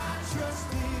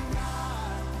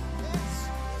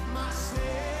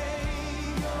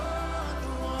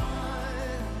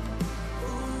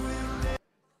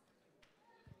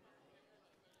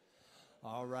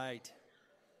right.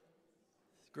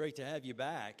 It's great to have you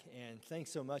back, and thanks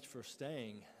so much for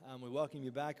staying. We welcome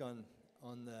you back on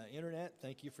the internet.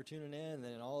 Thank you for tuning in,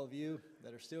 and all of you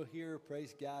that are still here,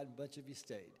 praise God, a bunch of you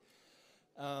stayed.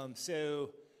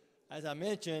 So, as I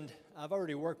mentioned, I've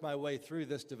already worked my way through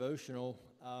this devotional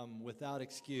without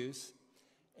excuse,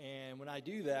 and when I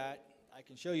do that, I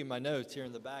can show you my notes here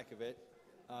in the back of it.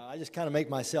 I just kind of make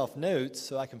myself notes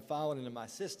so I can file it into my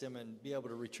system and be able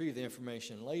to retrieve the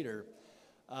information later.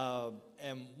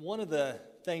 And one of the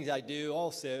things I do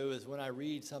also is when I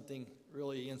read something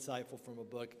really insightful from a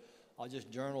book, I'll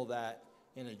just journal that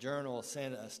in a journal, a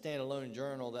standalone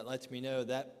journal that lets me know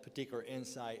that particular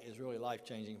insight is really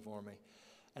life-changing for me.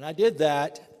 And I did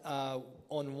that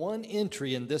on one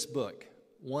entry in this book,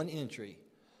 one entry,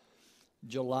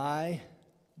 July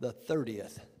the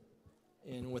 30th.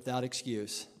 In Without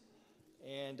Excuse.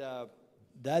 And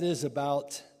that is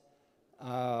about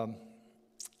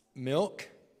milk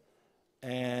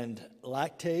and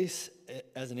lactase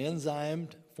as an enzyme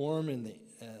formed in the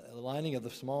lining of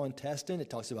the small intestine. It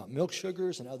talks about milk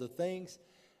sugars and other things,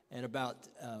 and about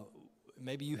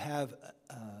maybe you have,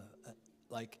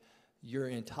 like, you're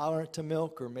intolerant to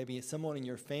milk, or maybe someone in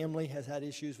your family has had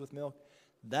issues with milk.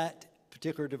 That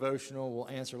particular devotional will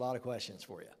answer a lot of questions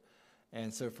for you.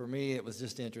 And so for me, it was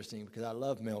just interesting because I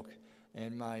love milk,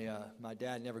 and my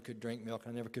dad never could drink milk.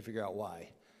 I never could figure out why.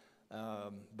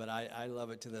 But I love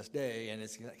it to this day, and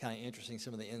it's kind of interesting,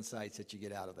 some of the insights that you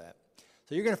get out of that.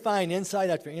 So you're going to find insight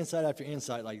after insight after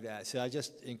insight like that. So I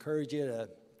just encourage you to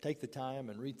take the time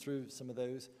and read through some of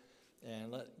those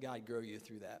and let God grow you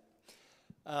through that.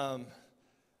 It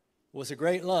was a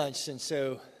great lunch, and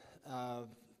so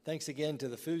thanks again to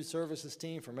the food services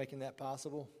team for making that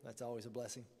possible. That's always a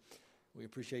blessing. We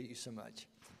appreciate you so much.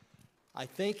 I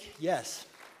think, yes,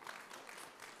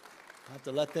 I have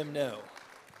to let them know.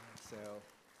 So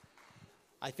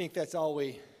I think that's all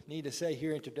we need to say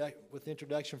here with the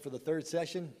introduction for the third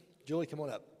session. Julie, come on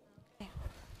up.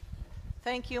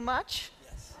 Thank you much.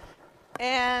 Yes.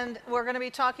 And we're going to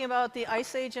be talking about the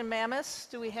Ice Age and Mammoths.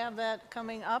 Do we have that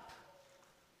coming up?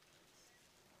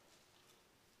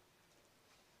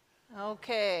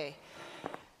 Okay.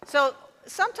 So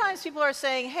sometimes people are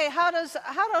saying, hey, how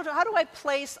do I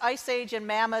place Ice Age and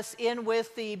Mammoths in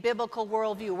with the biblical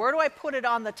worldview? Where do I put it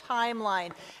on the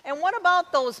timeline? And what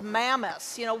about those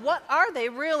mammoths? You know, what are they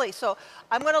really? So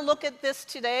I'm going to look at this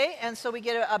today, and so we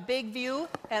get a big view,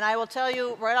 and I will tell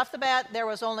you right off the bat, there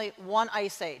was only one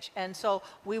Ice Age, and so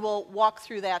we will walk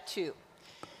through that too.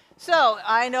 So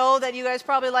I know that you guys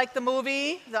probably like the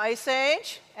movie, The Ice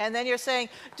Age, and then you're saying,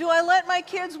 do I let my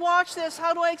kids watch this?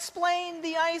 How do I explain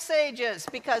the Ice Ages?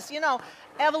 Because, you know,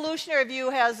 evolutionary view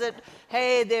has it,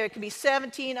 hey, there can be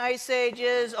 17 Ice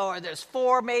Ages, or there's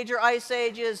 4 major Ice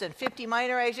Ages and 50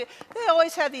 minor ages. They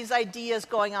always have these ideas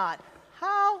going on.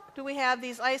 How do we have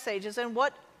these Ice Ages, and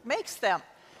what makes them?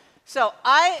 So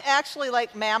I actually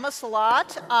like mammoths a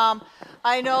lot.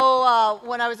 I know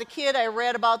when I was a kid, I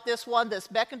read about this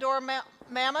Beckendorf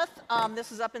mammoth.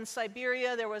 This is up in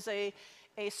Siberia. There was a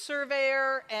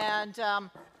surveyor, and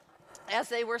as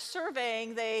they were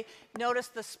surveying, they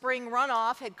noticed the spring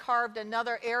runoff had carved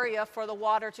another area for the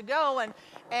water to go,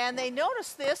 and they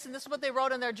noticed this, and this is what they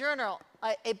wrote in their journal.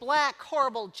 A black,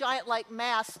 horrible, giant-like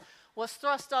mass was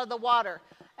thrust out of the water,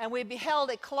 and we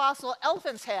beheld a colossal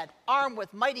elephant's head, armed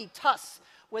with mighty tusks,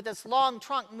 with its long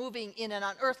trunk moving in an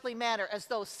unearthly manner as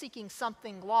though seeking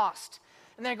something lost.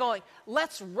 And they're going,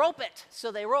 let's rope it.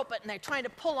 So they rope it, and they're trying to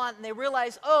pull on it, and they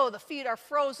realize, oh, the feet are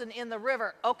frozen in the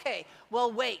river. Okay,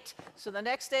 we'll wait. So the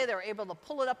next day, they were able to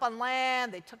pull it up on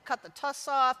land. They cut the tusks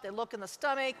off. They look in the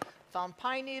stomach, found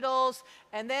pine needles,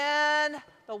 and then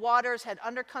the waters had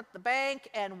undercut the bank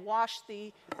and washed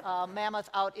the mammoth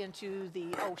out into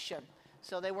the ocean.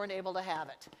 So they weren't able to have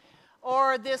it.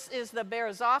 Or this is the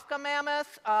Berezovka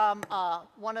mammoth.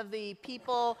 One of the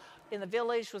people in the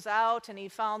village was out, and he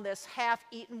found this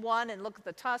half-eaten one, and looked at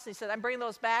the tusks, and he said, I'm bringing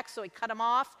those back, so he cut them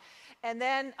off. And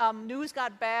then news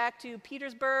got back to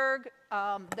Petersburg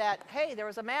that, hey, there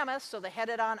was a mammoth, so they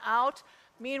headed on out.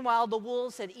 Meanwhile, the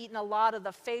wolves had eaten a lot of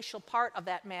the facial part of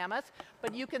that mammoth.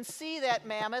 But you can see that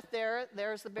mammoth there.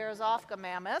 There's the Berezovka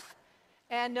mammoth.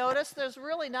 And notice there's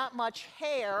really not much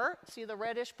hair. See the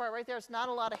reddish part right there? There's not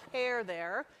a lot of hair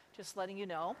there, just letting you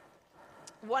know.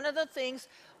 One of the things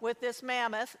with this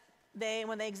mammoth,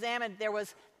 when they examined, there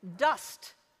was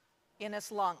dust in its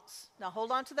lungs. Now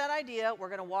hold on to that idea. We're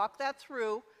going to walk that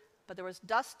through, but there was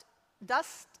dust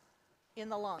in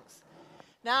the lungs.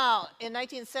 Now, in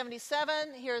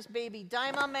 1977, here's baby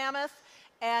Daima mammoth,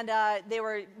 and they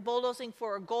were bulldozing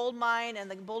for a gold mine, and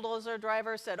the bulldozer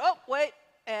driver said, oh, wait,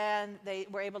 and they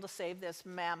were able to save this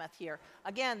mammoth here.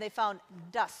 Again, they found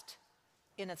dust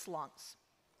in its lungs.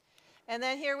 And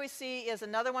then here we see is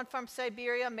another one from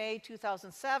Siberia, May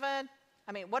 2007.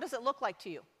 I mean, what does it look like to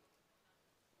you?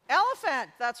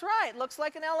 Elephant, that's right, looks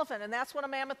like an elephant, and that's what a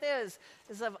mammoth is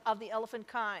of the elephant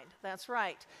kind, that's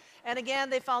right. And again,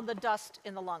 they found the dust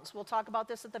in the lungs. We'll talk about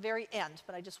this at the very end,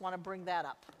 but I just want to bring that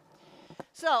up.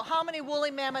 So, how many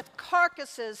woolly mammoth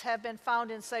carcasses have been found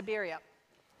in Siberia?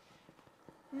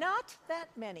 Not that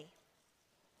many.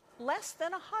 Less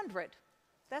than 100.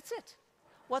 That's it.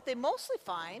 What they mostly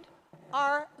find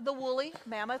are the woolly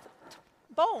mammoth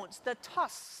bones, the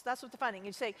tusks. That's what they're finding.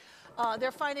 You say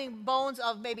they're finding bones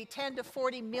of maybe 10 to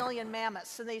 40 million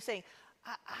mammoths, and they say,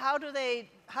 how do they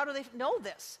know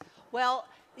this? Well,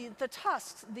 the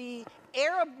tusks, the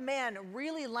Arab men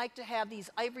really like to have these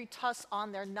ivory tusks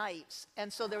on their knives,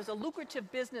 and so there was a lucrative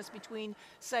business between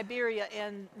Siberia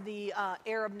and the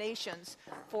Arab nations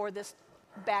for this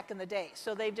back in the day.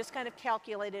 So they've just kind of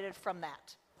calculated it from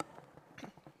that.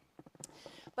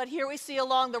 But here we see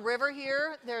along the river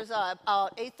here, there's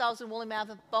 8,000 woolly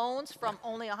mammoth bones from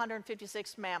only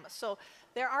 156 mammoths. So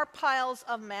there are piles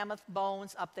of mammoth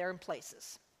bones up there in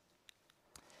places.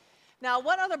 Now,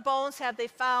 what other bones have they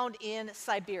found in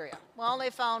Siberia? Well, they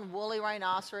found woolly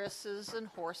rhinoceroses and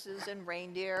horses and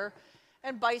reindeer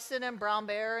and bison and brown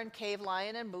bear and cave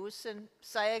lion and moose and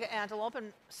Saiga antelope.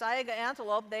 And Saiga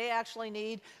antelope, they actually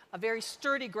need a very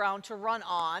sturdy ground to run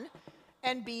on,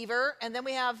 and beaver. And then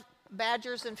we have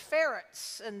badgers and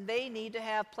ferrets, and they need to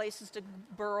have places to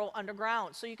burrow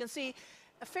underground. So you can see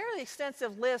a fairly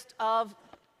extensive list of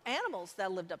animals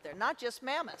that lived up there, not just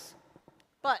mammoths.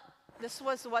 But this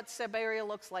was what Siberia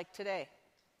looks like today.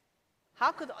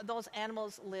 How could those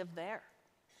animals live there?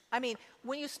 I mean,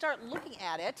 when you start looking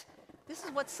at it, this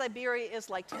is what Siberia is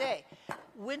like today.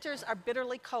 Winters are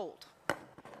bitterly cold.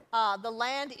 The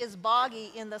land is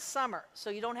boggy in the summer, so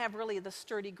you don't have really the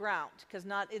sturdy ground because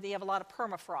you have a lot of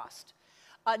permafrost.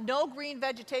 No green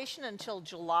vegetation until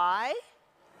July.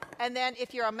 And then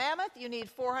if you're a mammoth, you need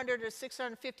 400 or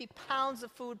 650 pounds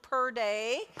of food per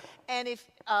day. And if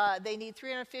they need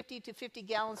 350 to 50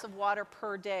 gallons of water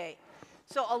per day.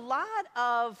 So a lot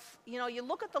of, you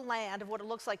look at the land of what it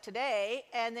looks like today,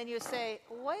 and then you say,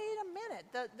 wait a minute,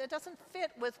 that doesn't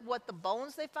fit with what the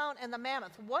bones they found and the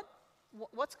mammoth.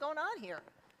 What's going on here?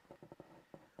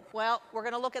 Well, we're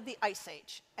going to look at the Ice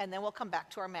Age, and then we'll come back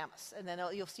to our mammoths, and then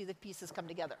you'll see the pieces come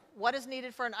together. What is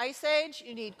needed for an Ice Age?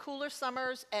 You need cooler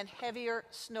summers and heavier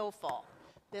snowfall.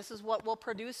 This is what will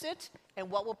produce it, and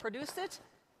what will produce it?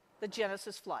 The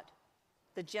Genesis flood.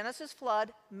 The Genesis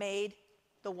flood made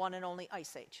the one and only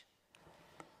Ice Age.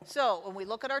 So when we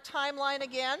look at our timeline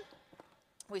again,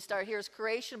 we start, here's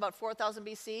creation, about 4,000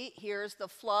 BC. Here's the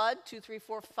flood,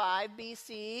 2345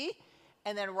 BC.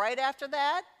 And then right after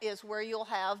that is where you'll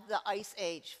have the Ice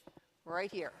Age,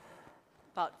 right here.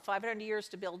 About 500 years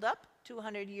to build up,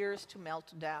 200 years to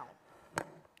melt down.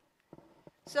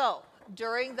 So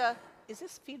during the, is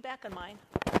this feedback on mine?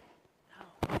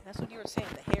 Oh, that's what you were saying,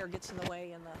 the hair gets in the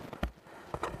way and the...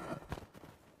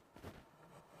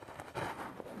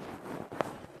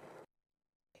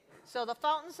 So the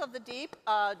fountains of the deep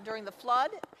during the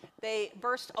flood, they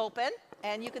burst open,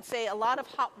 and you could say a lot of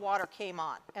hot water came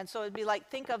on. And so it'd be like,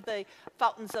 think of the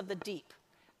fountains of the deep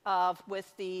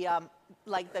with the,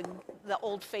 like the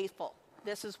Old Faithful.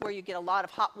 This is where you get a lot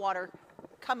of hot water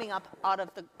coming up out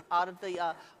of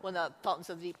the when the fountains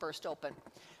of the deep burst open.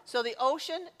 So the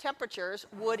ocean temperatures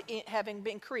would have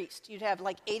increased. You'd have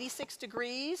like 86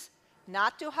 degrees,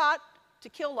 not too hot to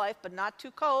kill life, but not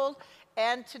too cold.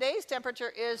 And today's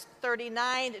temperature is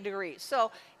 39 degrees.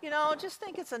 So, just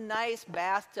think it's a nice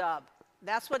bathtub.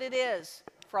 That's what it is.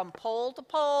 From pole to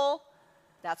pole,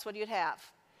 that's what you'd have.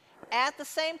 At the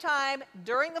same time,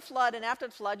 during the flood and after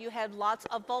the flood, you had lots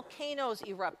of volcanoes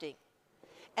erupting.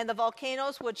 And the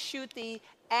volcanoes would shoot the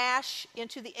ash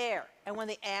into the air. And when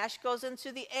the ash goes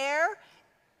into the air,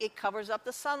 it covers up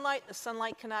the sunlight. The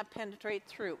sunlight cannot penetrate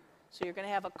through. So you're going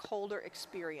to have a colder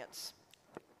experience.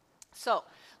 So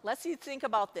let's think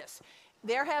about this.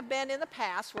 There have been in the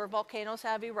past where volcanoes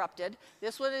have erupted.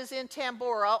 This one is in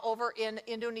Tambora over in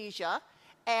Indonesia.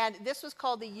 And this was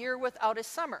called the year without a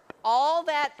summer. All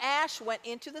that ash went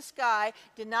into the sky,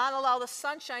 did not allow the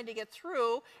sunshine to get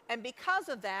through. And because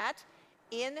of that,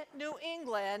 in New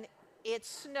England, it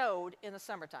snowed in the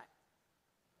summertime.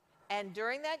 And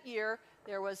during that year,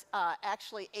 there was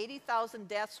actually 80,000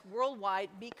 deaths worldwide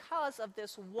because of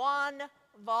this one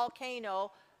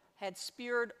volcano had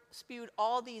spewed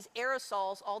all these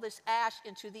aerosols, all this ash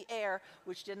into the air,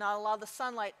 which did not allow the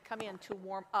sunlight come in to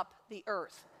warm up the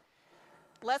earth.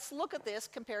 let's look at this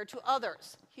compared to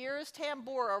others. Here's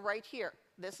Tambora right here.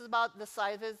 This is about the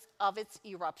size of its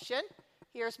eruption.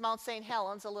 Here's Mount St.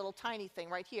 Helens, a little tiny thing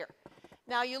right here.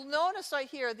 Now you'll notice right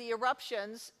here the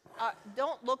eruptions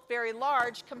don't look very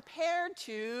large compared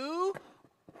to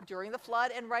during the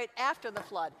flood and right after the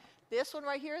flood. This one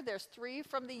right here, there's 3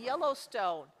 from the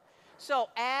Yellowstone. So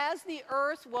as the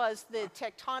earth the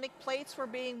tectonic plates were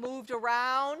being moved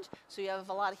around, so you have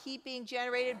a lot of heat being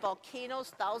generated, volcanoes,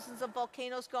 thousands of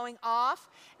volcanoes going off,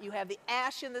 you have the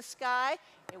ash in the sky.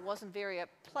 It wasn't a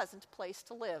pleasant place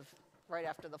to live right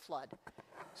after the flood.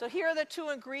 So here are the 2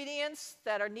 ingredients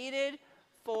that are needed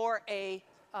for an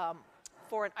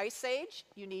ice age.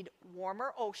 You need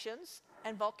warmer oceans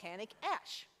and volcanic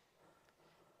ash.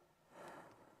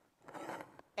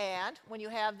 And when you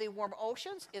have the warm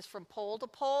oceans, it's from pole to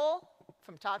pole,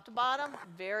 from top to bottom,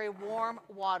 very warm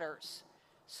waters.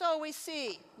 So we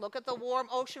see, look at the warm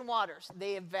ocean waters.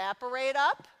 They evaporate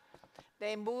up,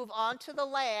 they move onto the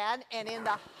land, and in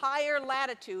the higher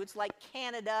latitudes, like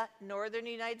Canada, northern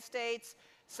United States,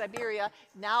 Siberia,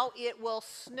 now it will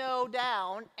snow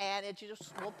down and it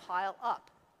just will pile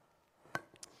up.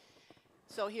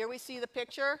 So here we see the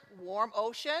picture, warm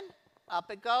ocean. Up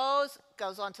it goes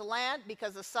onto land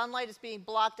because the sunlight is being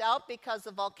blocked out because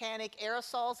of volcanic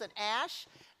aerosols and ash.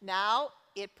 Now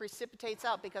it precipitates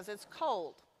out because it's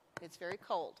cold. It's very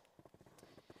cold.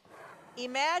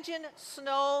 Imagine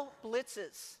snow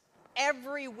blitzes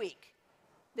every week.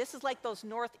 This is like those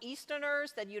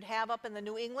northeasterners that you'd have up in the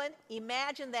New England.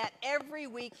 Imagine that every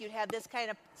week you'd have this kind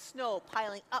of snow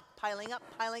piling up, piling up,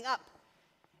 piling up.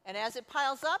 And as it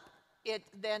piles up, it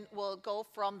then will go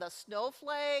from the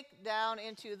snowflake down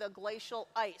into the glacial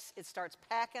ice. It starts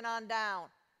packing on down.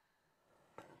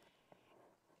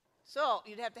 So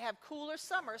you'd have to have cooler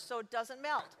summers so it doesn't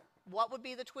melt. What would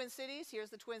be the Twin Cities? Here's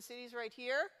the Twin Cities right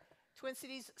here. Twin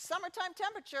Cities summertime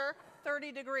temperature,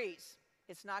 30 degrees.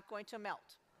 It's not going to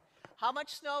melt. How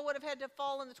much snow would have had to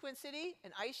fall in the Twin City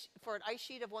for an ice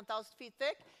sheet of 1,000 feet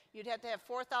thick? You'd have to have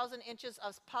 4,000 inches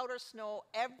of powder snow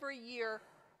every year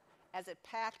as it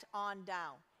packed on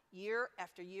down, year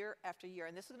after year after year.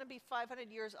 And this is going to be 500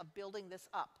 years of building this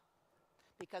up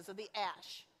because of the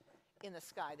ash in the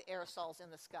sky, the aerosols in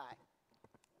the sky.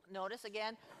 Notice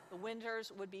again, the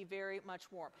winters would be very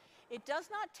much warm. It does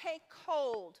not take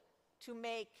cold to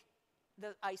make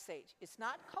the ice age. It's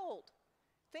not cold.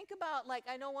 Think about, like,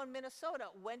 I know in Minnesota,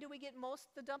 when do we get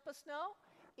the dump of snow?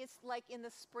 It's like in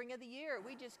the spring of the year.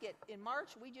 In March,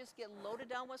 we just get loaded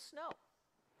down with snow.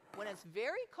 When it's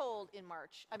very cold in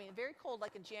March, very cold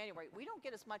like in January, we don't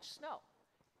get as much snow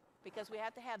because we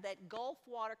have to have that Gulf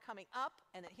water coming up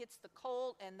and it hits the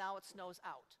cold and now it snows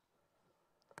out.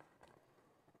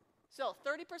 So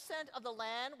 30% of the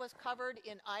land was covered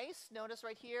in ice. Notice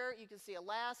right here, you can see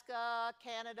Alaska,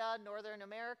 Canada, Northern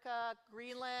America,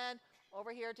 Greenland,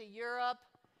 over here to Europe.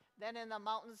 Then in the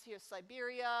mountains here,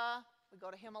 Siberia. We go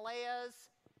to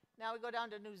Himalayas. Now we go down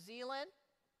to New Zealand.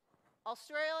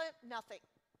 Australia, nothing.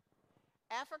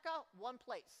 Africa, one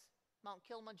place, Mount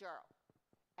Kilimanjaro.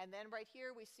 And then right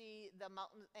here we see the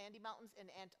Andes Mountains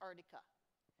in Antarctica.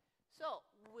 So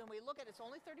when we look at it, it's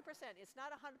only 30%. It's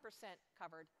not 100%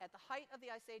 covered. At the height of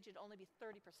the ice age, it'd only be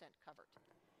 30% covered.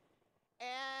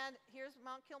 And here's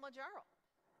Mount Kilimanjaro.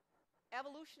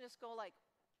 Evolutionists go like,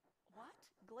 what?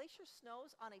 Glacier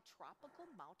snows on a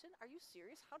tropical mountain? Are you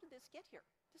serious? How did this get here?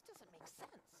 This doesn't make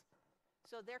sense.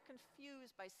 So they're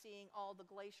confused by seeing all the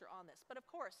glacier on this. But of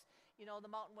course,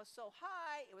 the mountain was so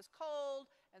high, it was cold,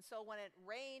 and so when it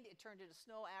rained, it turned into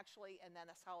snow actually, and then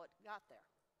that's how it got there.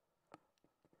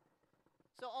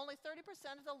 So only 30%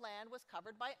 of the land was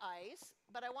covered by ice,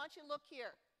 but I want you to look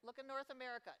here. Look at North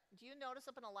America. Do you notice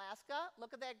up in Alaska?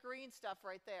 Look at that green stuff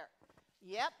right there.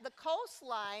 Yep, the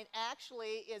coastline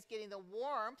actually is getting the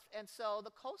warmth, and so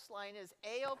the coastline is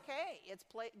A-okay. It's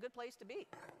a good place to be.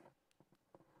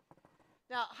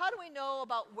 Now, how do we know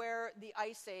about where the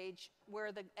ice age,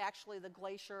 actually the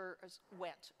glaciers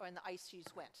went, and the ice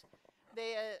sheets went?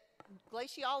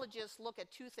 Glaciologists look at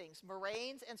 2 things,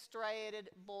 moraines and striated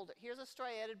boulder. Here's a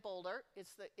striated boulder.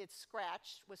 It's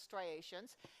scratched with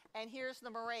striations. And here's the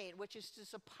moraine, which is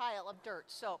just a pile of dirt.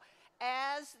 So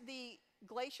as the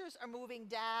glaciers are moving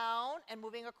down and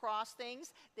moving across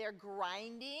things, they're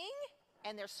grinding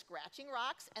and they're scratching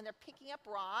rocks and they're picking up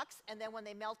rocks, and then when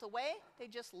they melt away, they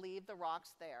just leave the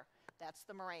rocks there. That's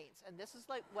the moraines. And this is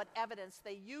like what evidence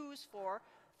they use for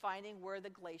finding where the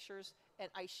glaciers and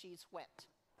ice sheets went.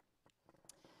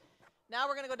 Now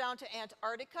we're going to go down to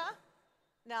Antarctica.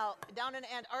 Now, down in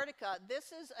Antarctica,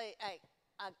 this is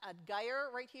a gyre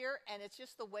right here, and it's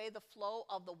just the way the flow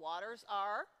of the waters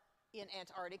are in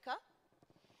Antarctica.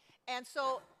 And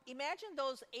so imagine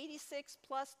those 86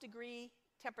 plus degree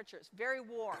temperatures, very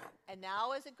warm. And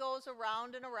now as it goes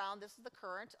around and around, this is the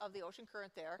current of the ocean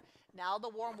current there. Now the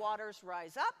warm waters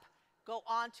rise up, go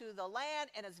onto the land,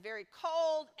 and it's very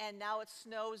cold, and now it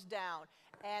snows down.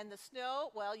 And the snow,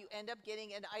 well, you end up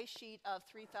getting an ice sheet of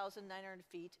 3,900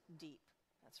 feet deep.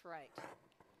 That's right.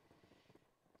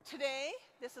 Today,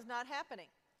 this is not happening.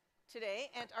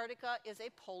 Today, Antarctica is a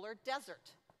polar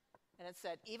desert. And it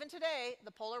said, even today,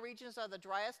 the polar regions are the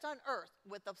driest on Earth,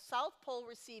 with the South Pole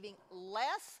receiving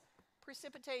less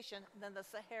precipitation than the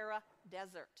Sahara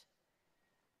Desert.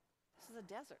 This is a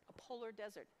desert, a polar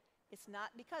desert. It's not,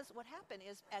 because what happened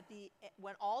is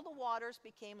when all the waters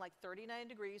became like 39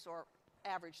 degrees, or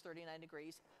average 39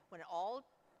 degrees, when it all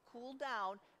cooled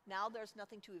down, now there's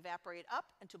nothing to evaporate up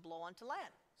and to blow onto land.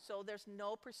 So there's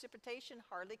no precipitation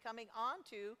hardly coming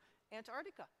onto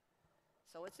Antarctica.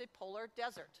 So it's a polar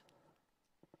desert.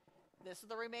 This is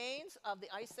the remains of the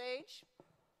Ice Age.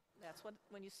 That's what,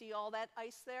 when you see all that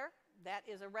ice there, that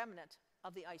is a remnant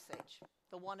of the Ice Age,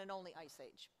 the one and only Ice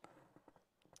Age.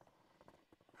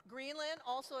 Greenland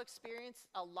also experienced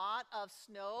a lot of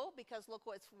snow because look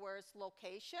where its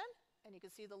location. And you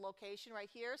can see the location right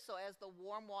here. So as the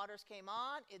warm waters came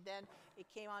on, it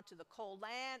came onto the cold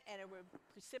land, and it would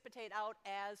precipitate out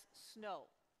as snow,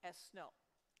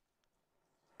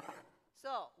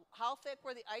 So how thick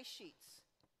were the ice sheets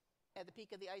at the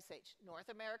peak of the Ice Age? North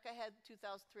America had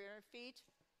 2,300 feet,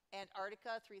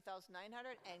 Antarctica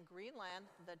 3,900, and Greenland,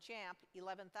 the champ,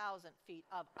 11,000 feet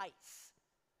of ice.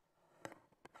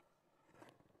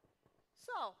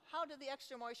 So how did the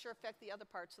extra moisture affect the other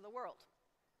parts of the world?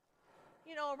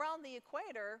 You know, around the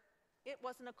equator, it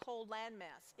wasn't a cold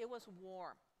landmass. It was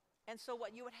warm. And so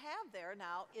what you would have there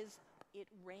now is it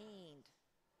rained.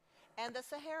 And the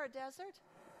Sahara Desert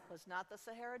was not the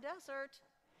Sahara Desert.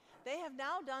 They have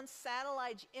now done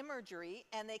satellite imagery,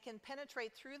 and they can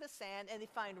penetrate through the sand, and they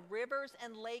find rivers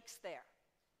and lakes there.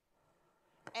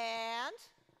 And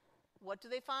what do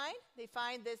they find? They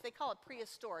find this, they call it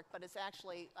prehistoric, but it's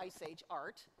actually Ice Age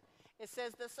art. It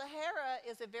says the Sahara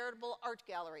is a veritable art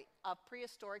gallery of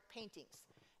prehistoric paintings.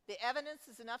 The evidence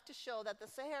is enough to show that the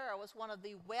Sahara was one of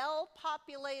the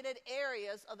well-populated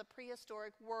areas of the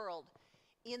prehistoric world.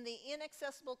 In the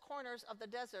inaccessible corners of the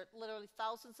desert, literally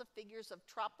thousands of figures of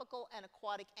tropical and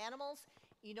aquatic animals,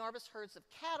 enormous herds of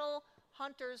cattle,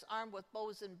 hunters armed with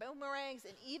bows and boomerangs,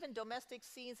 and even domestic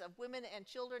scenes of women and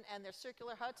children and their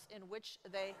circular huts in which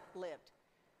they lived.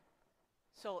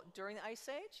 So during the Ice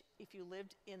Age, if you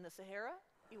lived in the Sahara,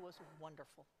 it was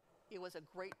wonderful. It was a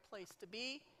great place to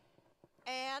be.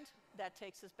 And that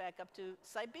takes us back up to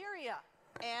Siberia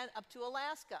and up to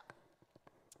Alaska.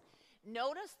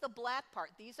 Notice the black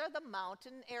part. These are the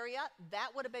mountain area. That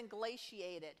would have been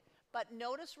glaciated. But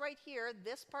notice right here,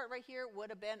 this part right here would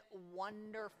have been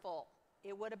wonderful.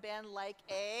 It would have been like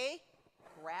a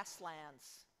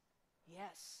grasslands.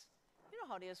 Yes. You know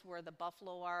how it is where the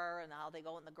buffalo are and how they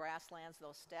go in the grasslands,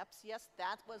 those steppes? Yes,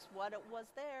 that was what it was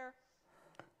there.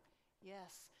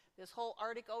 Yes. This whole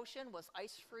Arctic Ocean was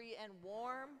ice-free and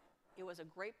warm. It was a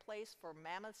great place for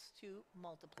mammoths to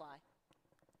multiply.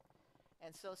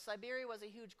 And so Siberia was a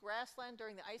huge grassland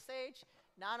during the Ice Age.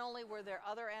 Not only were there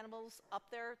other animals up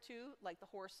there too, like the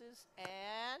horses,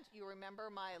 and you remember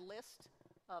my list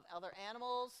of other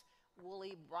animals,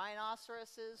 woolly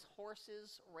rhinoceroses,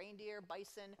 horses, reindeer,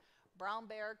 bison, brown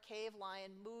bear, cave lion,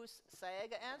 moose,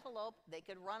 saiga antelope. They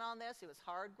could run on this. It was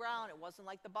hard ground. It wasn't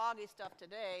like the boggy stuff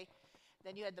today.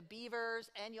 Then you had the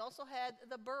beavers, and you also had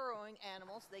the burrowing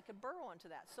animals. They could burrow into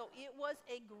that. So it was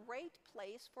a great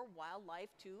place for wildlife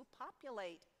to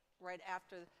populate right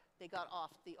after they got off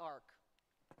the ark.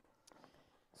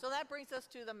 So that brings us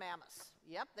to the mammoths.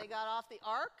 Yep, they got off the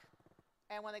ark,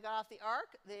 and when they got off the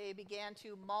ark, they began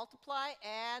to multiply,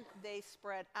 and they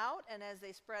spread out. And as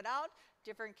they spread out,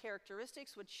 different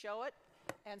characteristics would show it.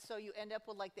 And so you end up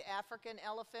with like the African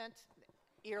elephant,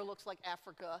 ear looks like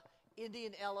Africa.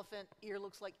 Indian elephant, ear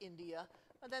looks like India.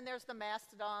 But then there's the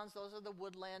mastodons. Those are the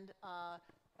woodland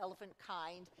elephant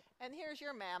kind. And here's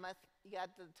your mammoth. You got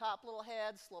the top little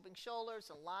head, sloping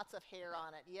shoulders, and lots of hair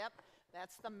on it. Yep,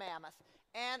 that's the mammoth.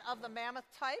 And of the mammoth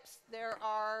types,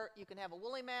 you can have a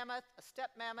woolly mammoth, a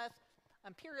steppe mammoth,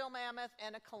 imperial mammoth,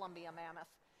 and a Columbia mammoth.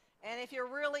 And if you're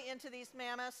really into these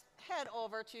mammoths, head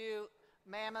over to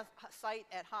Mammoth site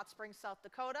at Hot Springs, South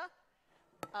Dakota.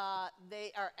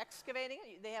 They are excavating.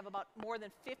 They have about more than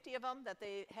 50 of them that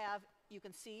they have. You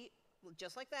can see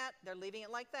just like that. They're leaving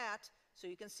it like that so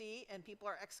you can see, and people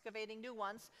are excavating new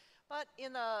ones. But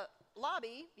in the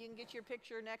lobby, you can get your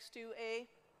picture next to a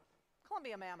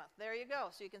Columbia mammoth. There you go,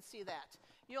 so you can see that.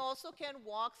 You also can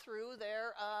walk through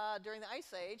there during the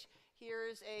Ice Age.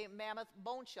 Here's a mammoth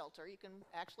bone shelter. You can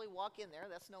actually walk in there.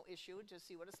 That's no issue to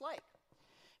see what it's like.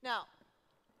 Now,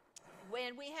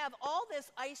 when we have all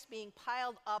this ice being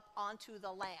piled up onto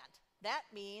the land, that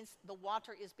means the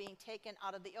water is being taken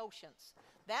out of the oceans.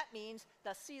 That means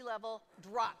the sea level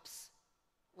drops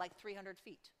like 300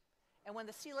 feet. And when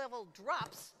the sea level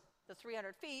drops the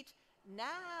 300 feet,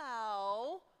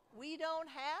 now we don't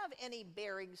have any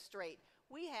Bering Strait.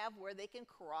 We have where they can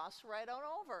cross right on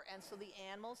over. And so the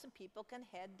animals and people can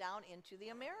head down into the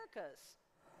Americas.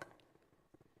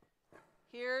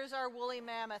 Here's our woolly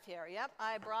mammoth hair. Yep,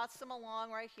 I brought some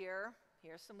along right here.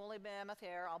 Here's some woolly mammoth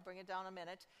hair. I'll bring it down in a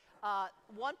minute.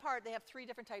 One part, they have 3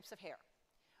 different types of hair.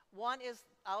 One is,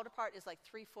 outer part is like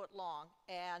 3 foot long.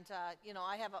 And, you know,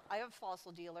 I have a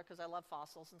fossil dealer because I love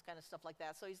fossils and kind of stuff like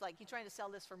that. So he's trying to sell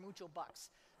this for mucho bucks.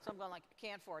 So I'm going like, I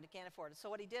can't afford it. So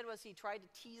what he did was he tried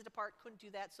to tease it apart, couldn't do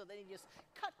that. So then he just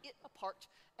cut it apart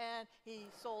and he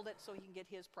sold it so he can get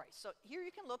his price. So here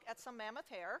you can look at some mammoth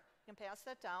hair. You can pass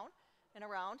that down and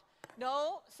around.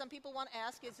 No, some people want to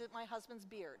ask, is it my husband's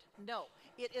beard? No,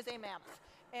 it is a mammoth.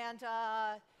 And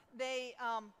they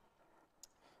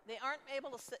aren't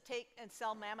able to take and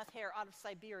sell mammoth hair out of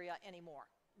Siberia anymore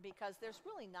because there's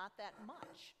really not that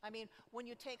much. I mean, when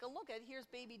you take a look at it, here's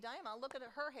baby Diamond, look at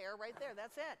her hair right there,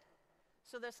 that's it.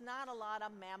 So there's not a lot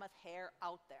of mammoth hair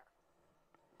out there.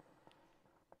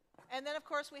 And then, of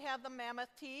course, we have the mammoth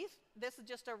teeth. This is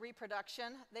just a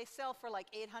reproduction. They sell for like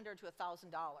 $800 to $1,000.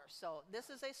 So this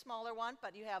is a smaller one,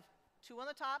 but you have 2 on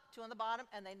the top, 2 on the bottom,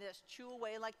 and they just chew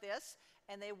away like this,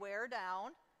 and they wear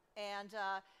down. And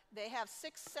they have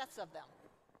 6 sets of them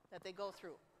that they go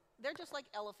through. They're just like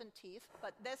elephant teeth,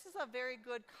 but this is a very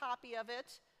good copy of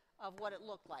it, of what it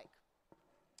looked like.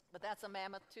 But that's a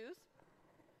mammoth tooth.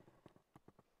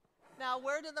 Now,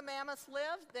 where do the mammoths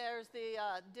live? There's the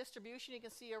distribution you can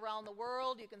see around the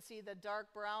world. You can see the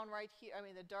dark brown right here,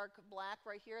 the dark black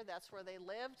right here. That's where they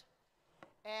lived.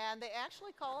 And they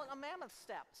actually call it a mammoth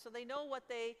steppe. So they know what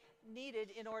they needed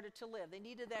in order to live. They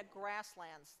needed that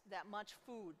grasslands, that much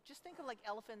food. Just think of like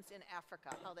elephants in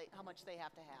Africa, how much they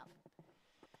have to have.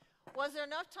 Was there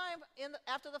enough time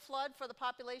after the flood for the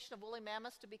population of woolly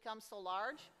mammoths to become so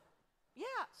large?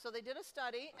 Yeah, so they did a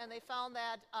study and they found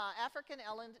that African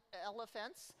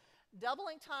elephants,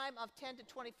 doubling time of 10 to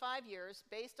 25 years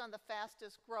based on the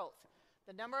fastest growth.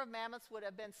 The number of mammoths would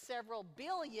have been several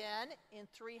billion in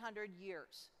 300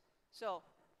 years. So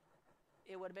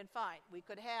it would have been fine. We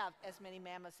could have as many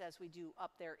mammoths as we do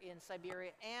up there in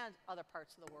Siberia and other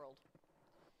parts of the world.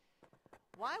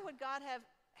 Why would God have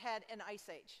had an ice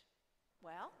age?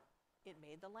 Well, it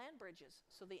made the land bridges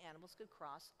so the animals could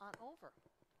cross on over.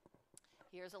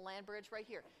 Here's a land bridge right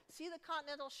here. See the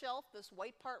continental shelf, this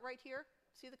white part right here?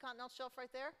 See the continental shelf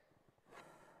right there?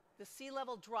 The sea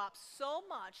level dropped so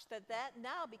much that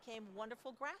now became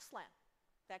wonderful grassland,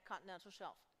 that continental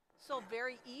shelf. So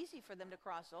very easy for them to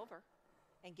cross over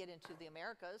and get into the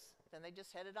Americas. Then they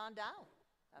just headed on down.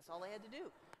 That's all they had to do.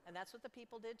 And that's what the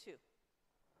people did too.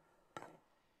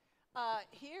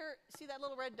 Here, see that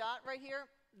little red dot right here?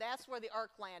 That's where the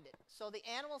ark landed. So the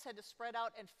animals had to spread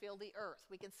out and fill the earth.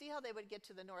 We can see how they would get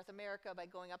to the North America by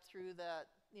going up through the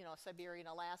Siberia and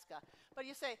Alaska. But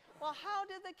you say, well, how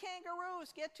did the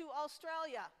kangaroos get to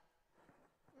Australia?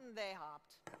 They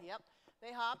hopped. Yep,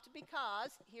 they hopped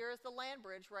because here's the land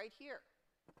bridge right here.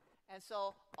 And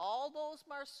so all those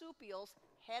marsupials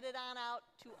headed on out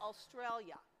to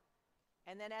Australia.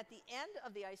 And then at the end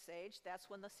of the Ice Age, that's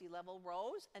when the sea level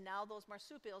rose, and now those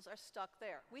marsupials are stuck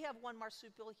there. We have one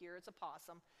marsupial here, it's a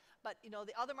possum, but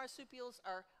the other marsupials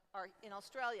are in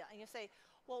Australia. And you say,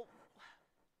 well,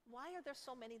 why are there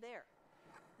so many there?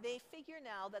 They figure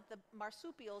now that the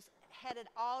marsupials headed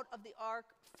out of the ark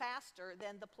faster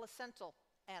than the placental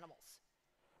animals.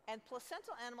 And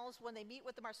placental animals, when they meet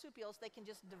with the marsupials, they can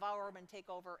just devour them and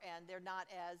take over, and they're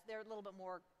a little bit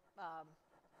more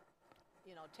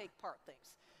take part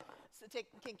things. So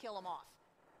can kill them off.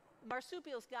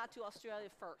 Marsupials got to Australia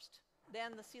first.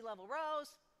 Then the sea level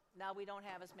rose. Now we don't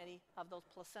have as many of those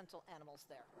placental animals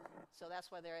there. So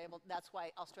that's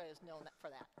why Australia is known for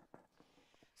that.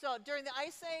 So during the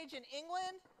Ice Age in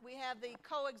England, we have the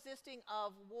coexisting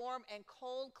of warm and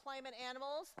cold climate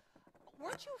animals.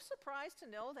 Weren't you surprised to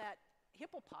know that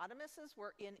hippopotamuses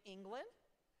were in England?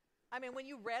 I mean, when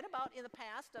you read about in the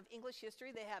past of English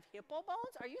history, they have hippo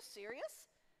bones? Are you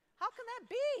serious? How can that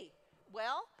be?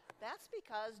 Well, that's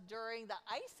because during the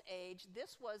Ice Age,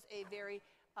 this was a very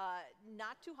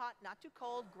not too hot, not too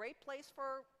cold, great place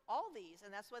for all these.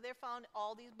 And that's why they found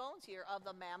all these bones here of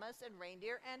the mammoths and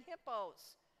reindeer and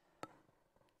hippos.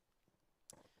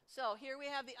 So here we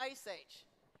have the Ice Age.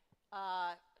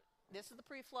 This is the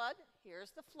pre-flood.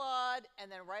 Here's the flood.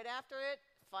 And then right after it,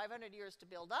 500 years to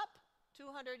build up,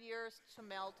 200 years to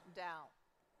melt down.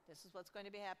 This is what's going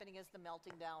to be happening is the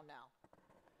melting down now.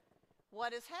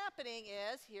 What is happening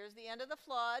is, here's the end of the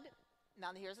flood.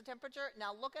 Now here's the temperature.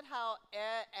 Now look at how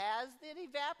as it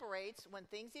evaporates, when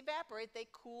things evaporate, they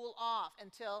cool off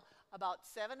until about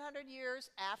 700 years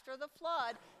after the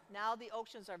flood. Now the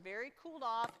oceans are very cooled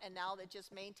off, and now it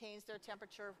just maintains their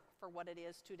temperature for what it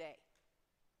is today.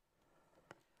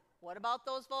 What about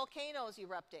those volcanoes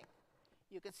erupting?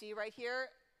 You can see right here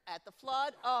at the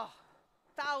flood,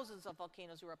 thousands of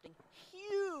volcanoes erupting,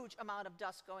 huge amount of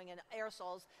dust going in,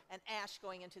 aerosols and ash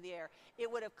going into the air. It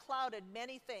would have clouded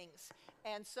many things.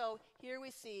 And so here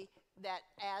we see that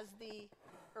as the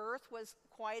earth was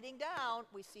quieting down,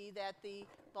 we see that the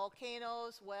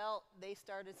volcanoes, well, they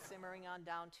started simmering on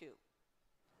down too.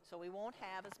 So we won't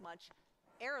have as much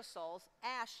aerosols,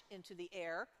 ash into the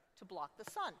air to block the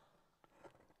sun.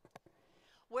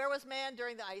 Where was man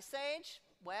during the Ice Age?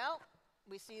 Well,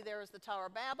 we see there's the Tower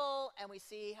of Babel, and we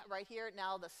see right here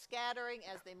now the scattering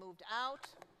as they moved out.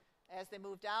 As they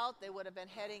moved out, they would have been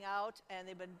heading out, and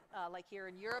they've been, like here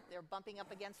in Europe, they're bumping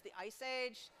up against the Ice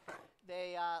Age.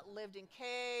 They lived in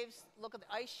caves. Look at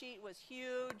the ice sheet was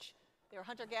huge. They were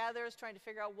hunter-gatherers trying to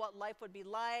figure out what life would be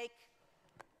like.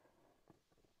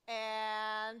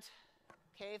 And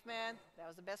cavemen, that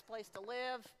was the best place to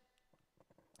live.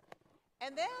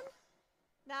 And then,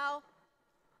 now,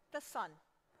 the sun.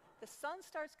 The sun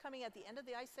starts coming at the end of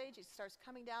the Ice Age. It starts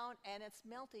coming down, and it's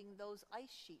melting those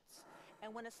ice sheets.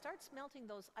 And when it starts melting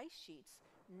those ice sheets,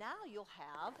 now you'll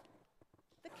have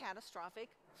the catastrophic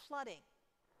flooding.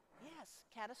 Yes,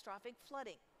 catastrophic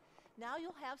flooding. Now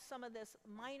you'll have some of this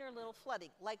minor little flooding,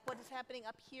 like what is happening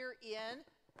up here in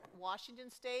Washington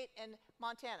State and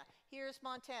Montana. Here's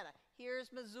Montana.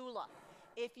 Here's Missoula.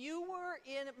 If you were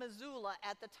in Missoula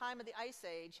at the time of the Ice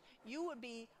Age, you would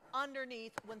be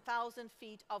underneath 1,000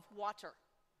 feet of water.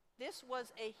 This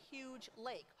was a huge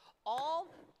lake, all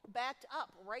backed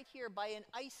up right here by an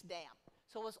ice dam.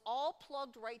 So it was all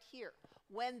plugged right here.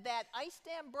 When that ice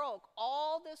dam broke,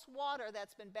 all this water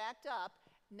that's been backed up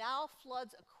now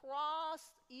floods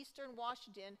across eastern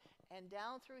Washington and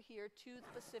down through here to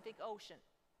the Pacific Ocean.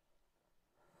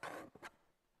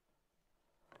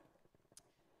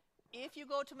 If you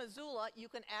go to Missoula, you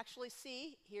can actually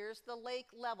see, here's the lake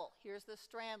level. Here's the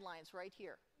strand lines right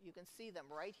here. You can see them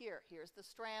right here. Here's the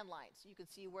strand lines. You can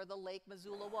see where the Lake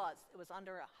Missoula was. It was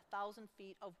under 1,000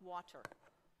 feet of water.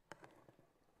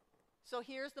 So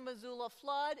here's the Missoula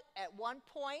flood. At one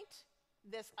point,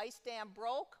 this ice dam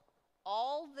broke.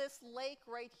 All this lake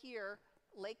right here,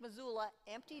 Lake Missoula,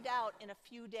 emptied out in a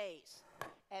few days.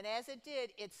 And as it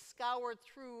did, it scoured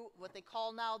through what they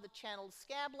call now the channeled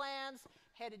scablands,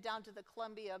 headed down to the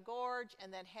Columbia Gorge,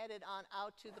 and then headed on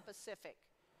out to the Pacific.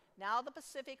 Now the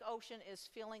Pacific Ocean is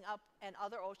filling up, and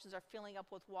other oceans are filling up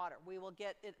with water. We will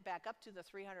get it back up to the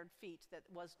 300 feet that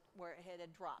was where it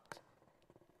had dropped.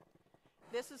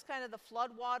 This is kind of the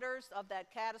flood waters of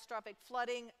that catastrophic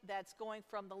flooding that's going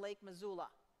from the Lake Missoula.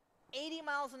 80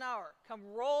 miles an hour come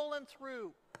rolling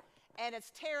through, and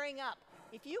it's tearing up.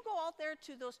 If you go out there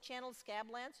to those channeled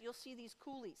scablands, you'll see these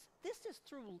coulees. This is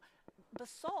through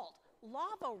basalt,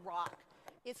 lava rock.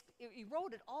 It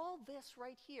eroded all this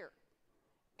right here.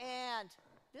 And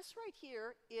this right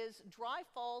here is Dry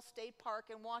Falls State Park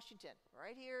in Washington.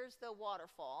 Right here is the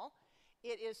waterfall.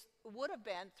 It would have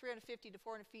been 350 to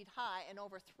 400 feet high and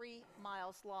over 3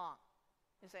 miles long.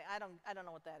 You say, I don't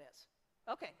know what that is.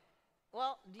 Okay,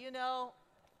 well, do you know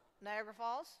Niagara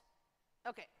Falls?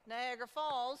 Okay, Niagara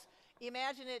Falls,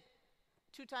 imagine it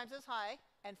 2 times as high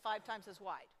and 5 times as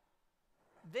wide.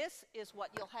 This is what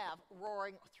you'll have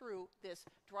roaring through this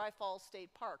Dry Falls State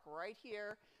Park right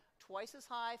here, twice as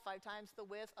high, 5 times the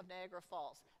width of Niagara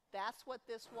Falls. That's what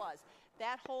this was.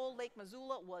 That whole Lake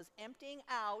Missoula was emptying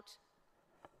out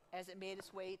as it made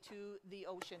its way to the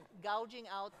ocean, gouging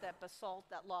out that basalt,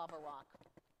 that lava rock.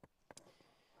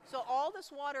 So all this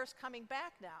water is coming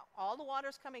back now. All the water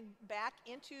is coming back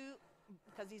into,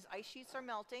 because these ice sheets are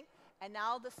melting, and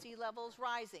now the sea level is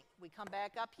rising. We come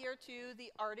back up here to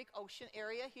the Arctic Ocean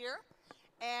area here,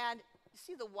 and you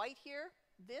see the white here?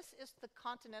 This is the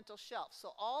continental shelf. So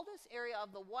all this area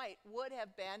of the white would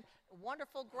have been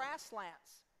wonderful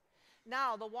grasslands.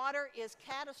 Now the water is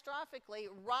catastrophically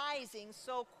rising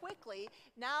so quickly.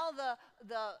 Now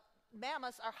the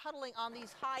mammoths are huddling on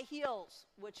these high hills,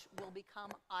 which will become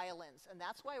islands. And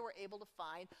that's why we're able to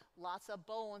find lots of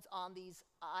bones on these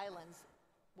islands,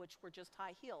 which were just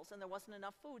high hills. And there wasn't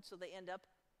enough food, so they end up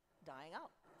dying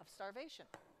out of starvation.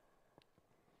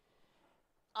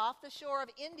 Off the shore of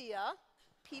India,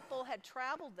 people had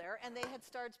traveled there, and they had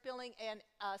started building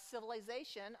a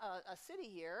civilization, a city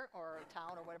here, or a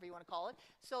town, or whatever you want to call it.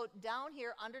 So down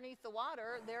here, underneath the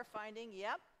water, they're finding,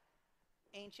 yep,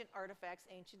 ancient artifacts,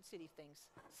 ancient city things.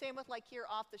 Same with like here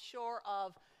off the shore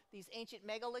of these ancient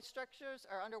megalith structures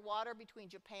are underwater between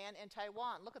Japan and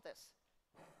Taiwan. Look at this.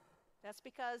 That's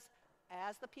because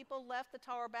as the people left the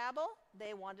Tower of Babel,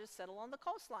 they wanted to settle on the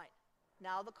coastline.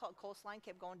 Now the coastline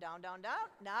kept going down, down, down.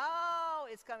 Now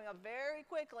it's coming up very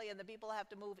quickly, and the people have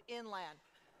to move inland.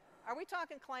 Are we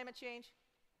talking climate change?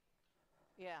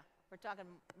 Yeah, we're talking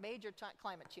major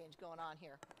climate change going on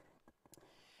here.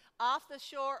 Off the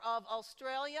shore of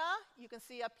Australia, you can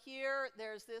see up here,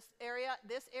 there's this area.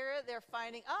 This area, they're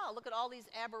finding, oh, look at all these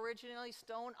Aboriginal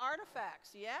stone artifacts.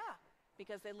 Yeah,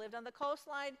 because they lived on the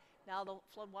coastline. Now the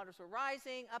floodwaters were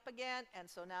rising up again, and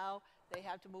so now they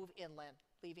have to move inland,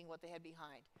 leaving what they had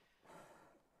behind.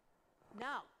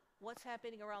 Now, what's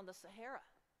happening around the Sahara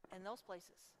and those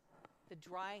places? The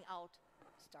drying out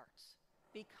starts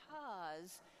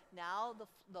because now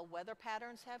the weather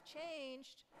patterns have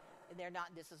changed. And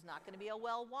this is not going to be a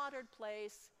well-watered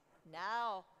place.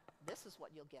 Now, this is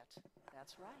what you'll get.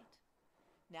 That's right.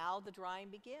 Now the drying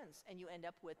begins, and you end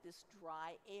up with this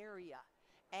dry area.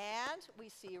 And we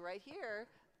see right here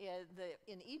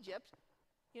in Egypt,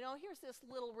 you know, here's this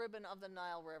little ribbon of the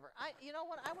Nile River. You know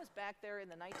what? I was back there in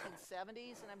the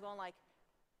 1970s, and I'm going like,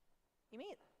 you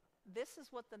mean this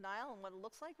is what the Nile and what it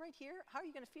looks like right here? How are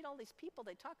you going to feed all these people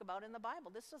they talk about in the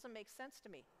Bible? This doesn't make sense to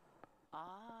me.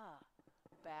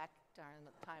 Back during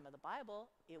the time of the Bible,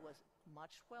 it was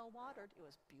much well-watered. It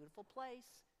was a beautiful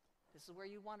place. This is where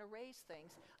you want to raise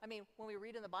things. I mean, when we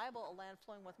read in the Bible, a land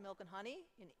flowing with milk and honey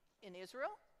in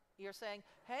Israel, you're saying,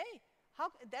 hey,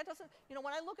 that doesn't, you know,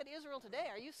 when I look at Israel today,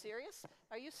 are you serious?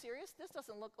 Are you serious? This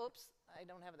doesn't look, oops, I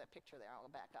don't have that picture there. I'll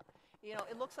go back up. You know,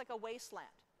 it looks like a wasteland.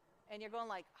 And you're going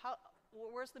like,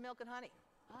 where's the milk and honey?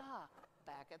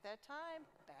 Back at that time,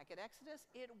 back at Exodus,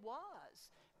 it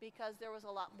was because there was a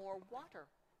lot more water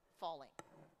falling.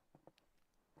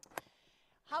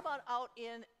 How about out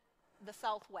in the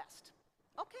southwest?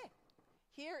 Okay,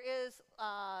 here is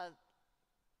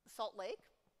Salt Lake,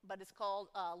 but it's called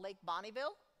Lake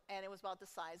Bonneville, and it was about the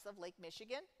size of Lake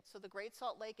Michigan. So the Great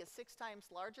Salt Lake is 6 times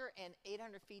larger and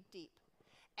 800 feet deep.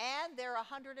 And there are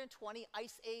 120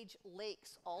 Ice Age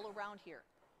lakes all around here.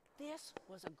 This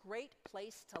was a great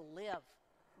place to live,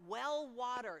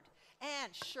 well-watered.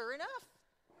 And sure enough,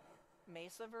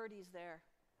 Mesa Verde's there.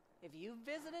 If you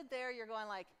visited there, you're going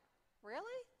like,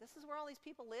 really? This is where all these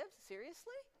people live?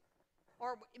 Seriously?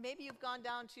 Or maybe you've gone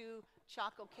down to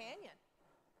Chaco Canyon.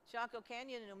 Chaco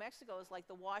Canyon in New Mexico is like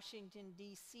the Washington,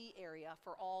 D.C. area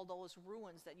for all those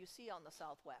ruins that you see on the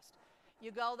southwest.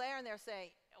 You go there and they're saying,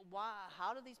 wow,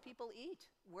 how do these people eat?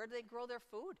 Where do they grow their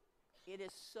food? It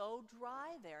is so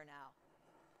dry there now.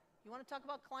 You want to talk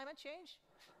about climate change?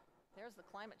 There's the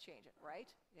climate change, right?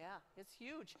 Yeah, it's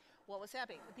huge. What was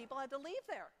happening? The people had to leave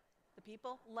there. The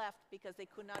people left because they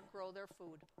could not grow their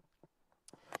food.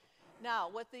 Now,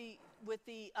 with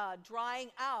the drying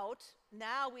out,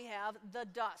 now we have the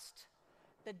dust.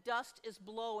 The dust is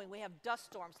blowing. We have dust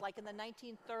storms, like in the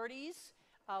 1930s,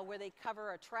 where they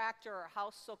cover a tractor or a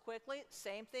house so quickly.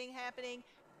 Same thing happening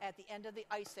at the end of the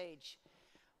Ice Age.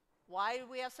 Why do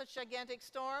we have such gigantic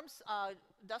storms,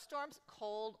 dust storms?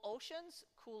 Cold oceans,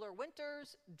 cooler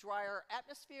winters, drier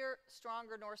atmosphere,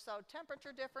 stronger north-south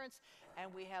temperature difference,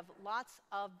 and we have lots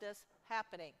of this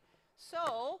happening.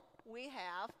 So we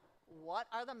have, what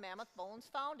are the mammoth bones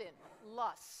found in?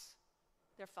 Loess.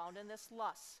 They're found in this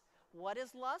loess. What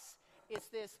is loess? It's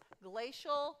this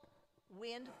glacial,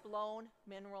 wind-blown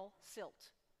mineral silt.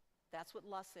 That's what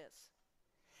loess is.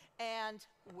 And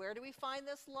where do we find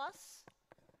this loess?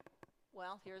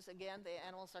 Well, here's again, the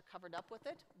animals are covered up with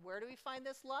it. Where do we find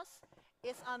this loess?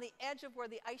 It's on the edge of where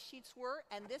the ice sheets were,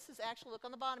 and this is actually, look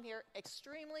on the bottom here,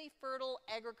 extremely fertile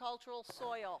agricultural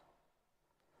soil.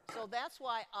 So that's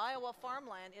why Iowa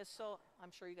farmland is so, I'm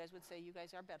sure you guys would say you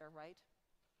guys are better, right?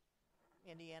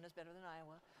 Indiana's better than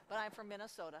Iowa, but I'm from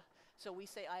Minnesota, so we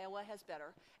say Iowa has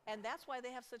better. And that's why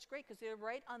they have such great, because they're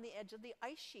right on the edge of the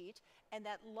ice sheet, and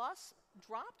that loess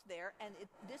dropped there, and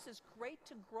this is great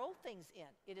to grow things in.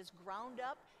 It is ground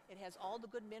up, it has all the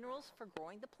good minerals for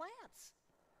growing the plants.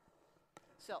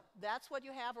 So that's what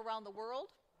you have around the world.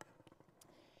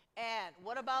 And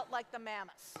what about like the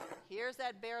mammoths? Here's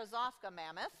that Berezovka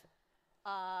mammoth.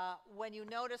 When you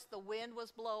notice the wind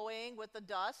was blowing with the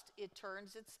dust, it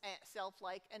turns itself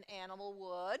like an animal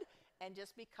would and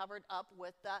just be covered up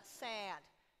with the sand.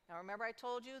 Now remember I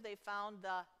told you they found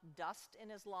the dust in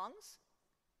his lungs?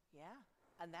 Yeah,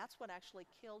 and that's what actually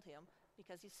killed him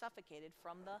because he suffocated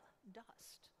from the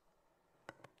dust.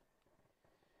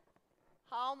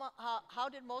 How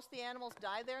did most of the animals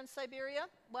die there in Siberia?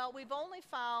 Well, we've only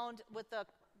found with the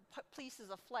pieces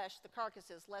of flesh, the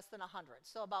carcasses, less than 100.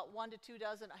 So about 1 to 2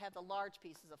 dozen have the large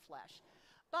pieces of flesh.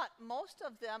 But most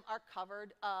of them are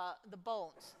covered, the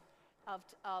bones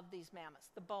of these mammoths,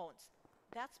 the bones.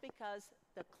 That's because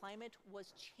the climate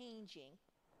was changing.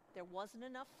 There wasn't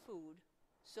enough food,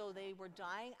 so they were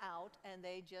dying out, and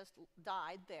they just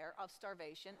died there of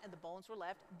starvation, and the bones were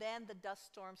left. Then the dust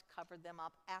storms covered them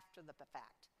up after the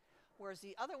fact. Whereas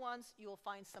the other ones, you will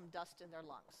find some dust in their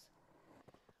lungs.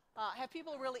 Have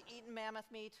people really eaten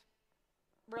mammoth meat?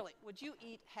 Really, would you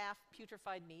eat half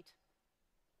putrefied meat?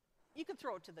 You can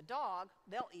throw it to the dog,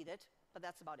 they'll eat it, but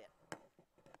that's about it.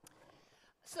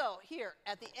 So here,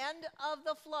 at the end of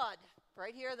the flood,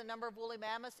 right here, the number of woolly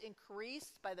mammoths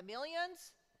increased by the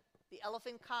millions. The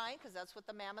elephant kind, because that's what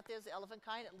the mammoth is, the elephant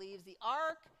kind, it leaves the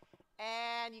ark.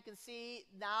 And you can see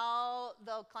now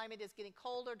the climate is getting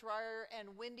colder, drier,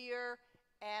 and windier.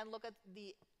 And look at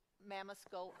the mammoths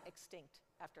go extinct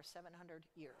after 700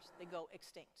 years. They go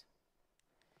extinct.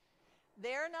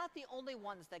 They're not the only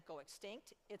ones that go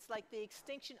extinct. It's like the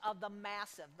extinction of the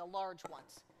massive, the large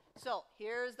ones. So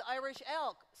here's the Irish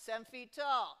elk, 7 feet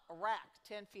tall, a rack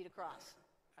 10 feet across.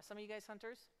 Are some of you guys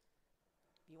hunters?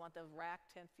 You want the rack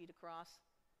 10 feet across?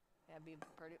 That'd be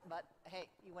pretty, but hey,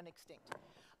 you went extinct.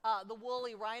 The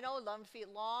woolly rhino, 11 feet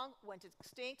long, went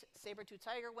extinct. Saber-toothed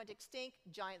tiger went extinct.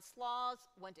 Giant sloths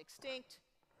went extinct.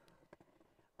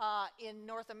 In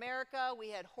North America, we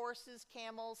had horses,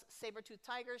 camels, saber-toothed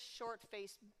tigers,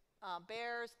 short-faced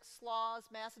bears, sloths,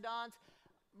 mastodons.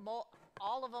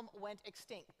 All of them went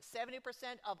extinct. 70%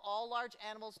 of all large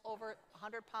animals over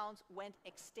 100 pounds went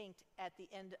extinct at the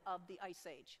end of the Ice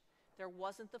Age. There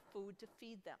wasn't the food to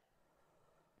feed them.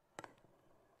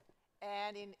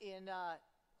 And in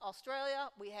Australia,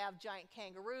 we have giant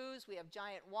kangaroos, we have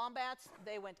giant wombats.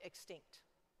 They went extinct.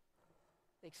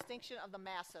 The extinction of the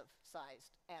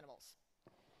massive-sized animals.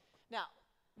 Now,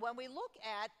 when we look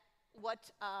at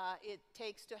what it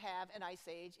takes to have an ice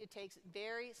age, it takes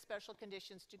very special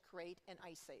conditions to create an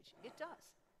ice age. It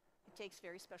does. It takes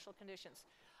very special conditions.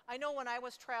 I know when I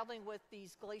was traveling with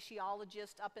these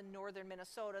glaciologists up in northern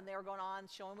Minnesota, and they were going on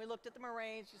showing, we looked at the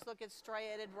moraines, just looked at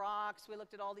striated rocks, we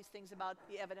looked at all these things about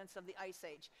the evidence of the ice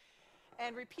age.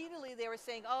 And repeatedly they were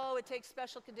saying, oh, it takes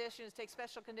special conditions, it takes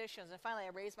special conditions. And finally I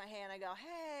raised my hand, I go,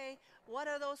 hey, what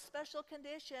are those special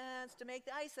conditions to make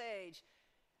the ice age?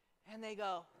 And they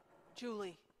go,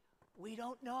 Julie, we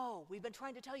don't know. We've been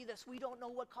trying to tell you this. We don't know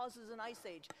what causes an ice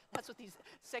age. That's what these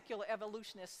secular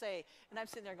evolutionists say. And I'm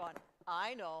sitting there going,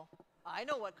 I know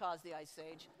what caused the ice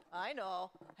age. I know.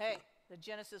 Hey, the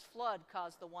Genesis flood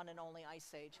caused the one and only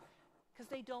ice age. Because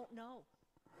they don't know.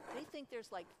 They think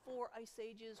there's like 4 ice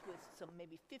ages with some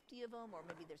maybe 50 of them, or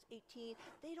maybe there's 18.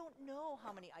 They don't know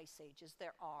how many ice ages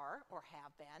there are or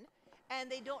have been, and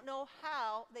they don't know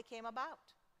how they came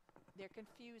about. They're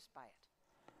confused by it.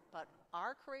 But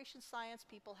our creation science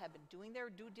people have been doing their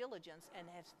due diligence and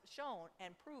have shown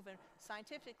and proven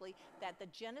scientifically that the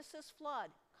Genesis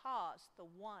flood caused the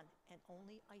one and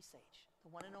only ice age. The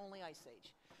one and only ice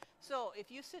age. So if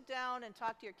you sit down and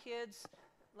talk to your kids,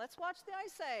 let's watch the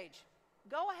ice age.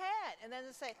 Go ahead. And then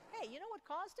they say, hey, you know what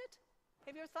caused it?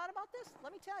 Have you ever thought about this?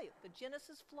 Let me tell you, the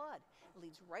Genesis flood. It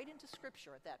leads right into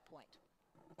Scripture at that point.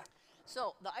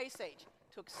 So the ice age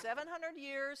took 700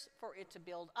 years for it to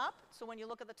build up. So when you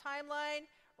look at the timeline,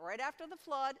 right after the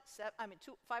flood,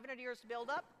 500 years to build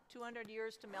up, 200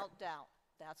 years to melt down.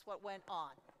 That's what went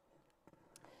on.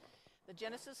 The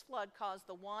Genesis flood caused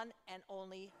the one and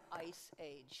only ice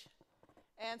age.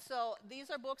 And so these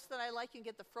are books that I like. You can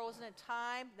get the Frozen in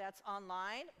Time. That's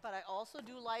online. But I also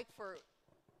do like for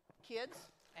kids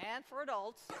and for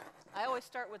adults. I always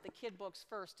start with the kid books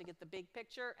first to get the big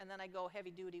picture, and then I go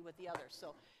heavy duty with the others.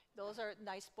 So those are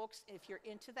nice books if you're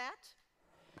into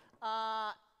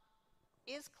that.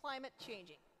 Is climate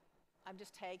changing? I'm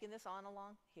just tagging this on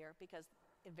along here because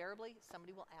invariably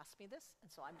somebody will ask me this,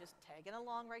 and so I'm just tagging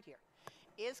along right here.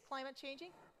 Is climate changing?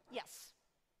 Yes.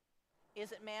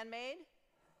 Is it man-made?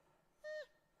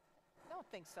 I don't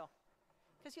think so.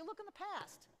 Because you look in the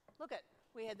past. Look at,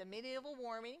 we had the medieval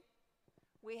warming.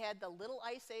 We had the little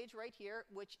ice age right here,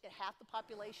 which half the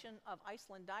population of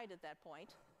Iceland died at that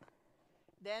point.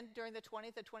 Then during the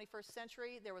 20th and 21st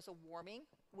century, there was a warming,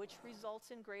 which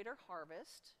results in greater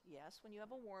harvest. Yes, when you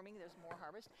have a warming, there's more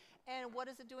harvest. And what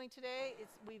is it doing today?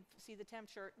 We see the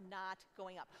temperature not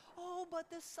going up. Oh,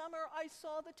 but this summer I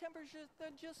saw the temperatures, they're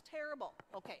just terrible.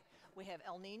 Okay, we have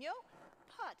El Nino,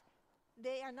 but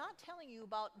they are not telling you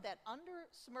about that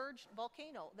under-submerged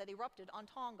volcano that erupted on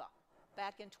Tonga.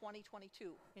 back in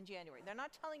 2022 in January. They're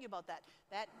not telling you about that.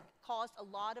 That caused a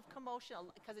lot of commotion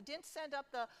because it didn't send up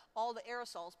all the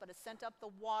aerosols, but it sent up the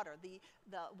water,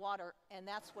 and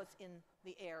that's what's in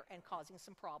the air and causing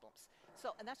some problems.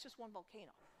 So, and that's just one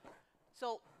volcano.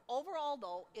 So overall,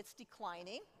 though, it's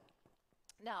declining.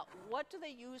 Now, what do they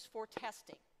use for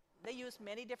testing? They use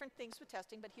many different things for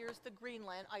testing, but here's the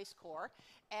Greenland ice core.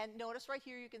 And notice right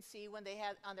here you can see when they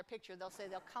have on their picture, they'll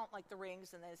count like the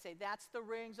rings, and they say, that's the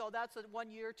rings, oh, that's a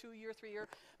 1 year, 2 year, 3 year.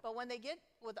 But when they get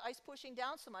with the ice pushing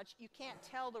down so much, you can't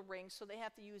tell the rings, so they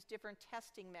have to use different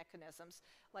testing mechanisms.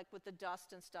 Like with the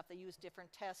dust and stuff, they use different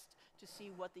tests to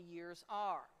see what the years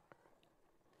are.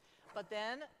 But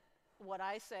then what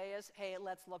I say is, hey,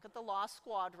 let's look at the Lost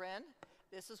Squadron.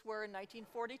 This is where in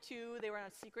 1942 they were on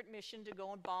a secret mission to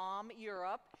go and bomb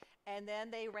Europe, and then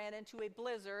they ran into a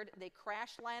blizzard. They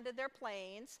crash landed their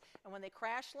planes, and when they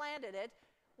crash landed it,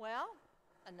 well,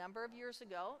 a number of years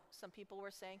ago, some people were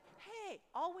saying, hey,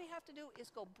 all we have to do is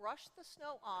go brush the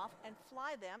snow off and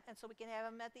fly them, and so we can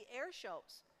have them at the air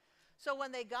shows. So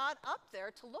when they got up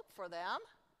there to look for them,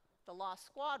 the Lost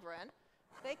Squadron,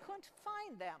 they couldn't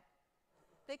find them.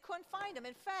 They couldn't find them.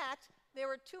 In fact, they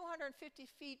were 250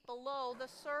 feet below the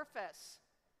surface.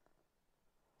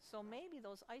 So maybe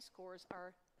those ice cores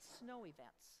are snow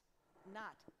events,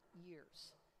 not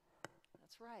years.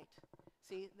 That's right.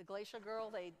 See, the Glacier Girl,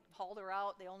 they hauled her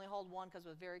out. They only hauled one because it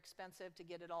was very expensive to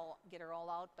get her all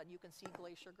out, but you can see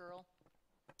Glacier Girl.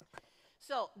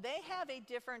 So they have a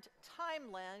different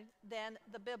timeline than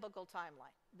the biblical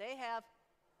timeline. They have,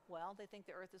 well, they think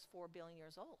the Earth is 4 billion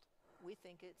years old. We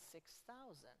think it's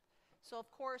 6,000. So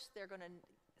of course they're going to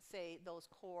say those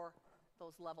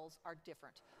levels are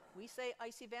different. We say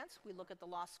ice events. We look at the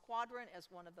Lost Squadron as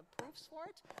one of the proofs for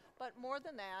it. But more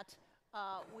than that,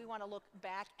 we want to look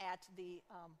back at the,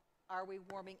 are we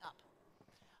warming up?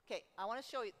 Okay, I want to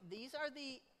show you, these are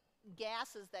the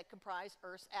gases that comprise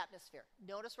Earth's atmosphere.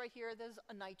 Notice right here, there's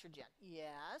a nitrogen.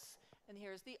 Yes. And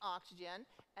here's the oxygen.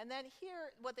 And then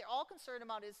here, what they're all concerned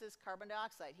about is this carbon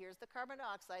dioxide. Here's the carbon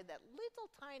dioxide, that little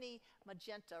tiny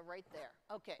magenta right there.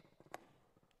 Okay.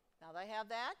 Now that I have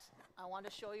that, I want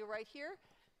to show you right here.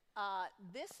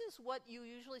 This is what you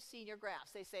usually see in your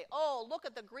graphs. They say, oh, look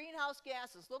at the greenhouse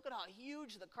gases. Look at how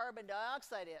huge the carbon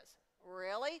dioxide is.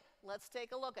 Really? Let's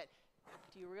take a look at it.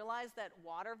 Do you realize that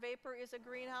water vapor is a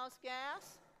greenhouse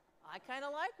gas? I kind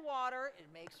of like water. It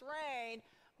makes rain.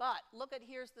 But look at,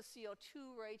 here's the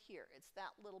CO2 right here. It's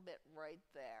that little bit right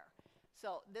there.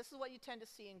 So this is what you tend to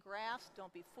see in graphs.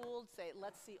 Don't be fooled. Say,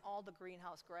 let's see all the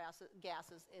greenhouse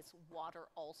gases. It's water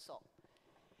also.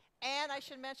 And I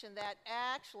should mention that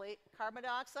actually carbon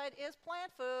dioxide is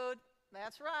plant food.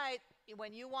 That's right.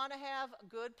 When you want to have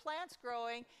good plants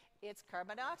growing, it's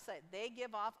carbon dioxide. They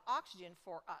give off oxygen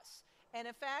for us. And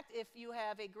in fact, if you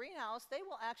have a greenhouse, they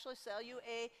will actually sell you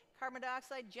a carbon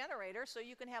dioxide generator so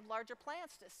you can have larger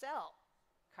plants to sell.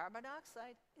 Carbon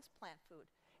dioxide is plant food.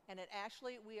 And it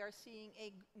actually, we are seeing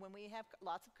when we have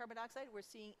lots of carbon dioxide, we're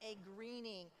seeing a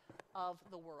greening of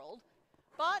the world.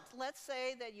 But let's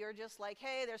say that you're just like,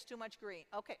 hey, there's too much green.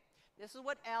 Okay, this is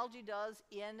what algae does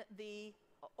in the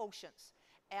oceans.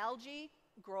 Algae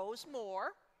grows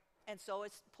more. And so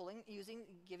it's using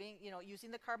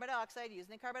the carbon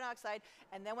dioxide,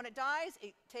 and then when it dies,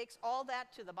 it takes all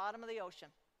that to the bottom of the ocean.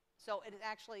 So it is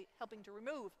actually helping to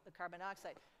remove the carbon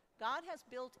dioxide. God has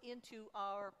built into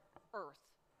our earth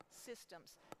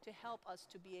systems to help us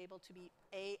to be able to be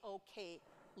A-OK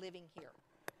living here.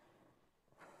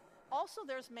 Also,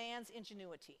 there's man's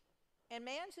ingenuity. And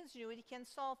man's ingenuity can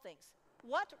solve things.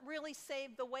 What really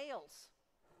saved the whales?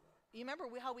 You remember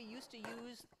how we used to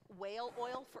use whale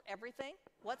oil for everything?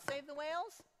 What saved the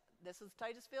whales? This is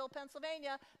Titusville,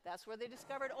 Pennsylvania. That's where they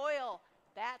discovered oil.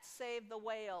 That saved the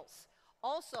whales.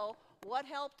 Also, what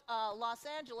helped Los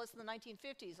Angeles in the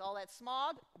 1950s? All that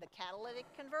smog, the catalytic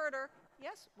converter.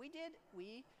 Yes, we did.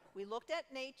 We looked at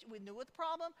nature. We knew what the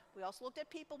problem. We also looked at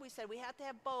people. We said we have to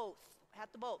have both.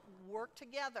 Have to both work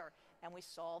together, and we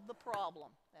solved the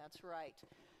problem. That's right.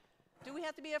 Do we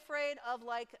have to be afraid of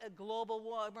like a global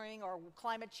warming or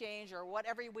climate change or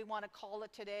whatever we want to call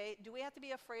it today? Do we have to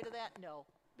be afraid of that? No.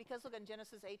 Because look in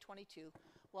Genesis 8:22,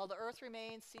 while the earth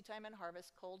remains, seedtime and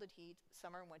harvest, cold and heat,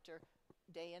 summer and winter,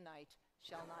 day and night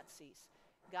shall not cease.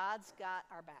 God's got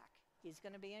our back. He's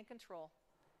going to be in control.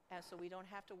 And so we don't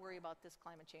have to worry about this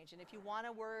climate change. And if you want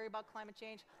to worry about climate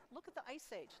change, look at the Ice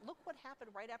Age. Look what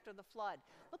happened right after the flood.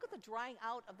 Look at the drying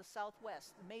out of the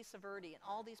Southwest, the Mesa Verde, and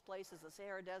all these places, the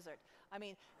Sahara Desert. I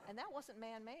mean, and that wasn't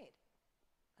man-made,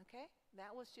 okay?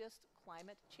 That was just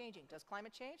climate changing. Does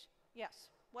climate change? Yes.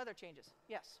 Weather changes?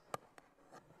 Yes.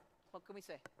 What can we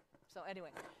say? So anyway,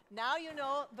 now you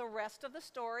know the rest of the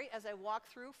story as I walk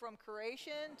through from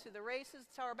creation to the races,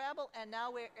 Tower of Babel, and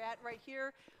now we're at right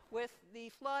here with the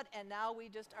flood, and now we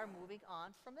just are moving on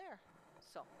from there.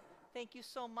 So thank you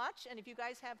so much, and if you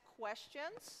guys have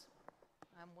questions,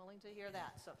 I'm willing to hear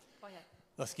that. So go ahead.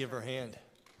 Let's give her a hand.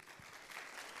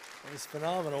 It was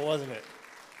phenomenal, wasn't it?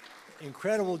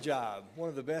 Incredible job. One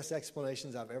of the best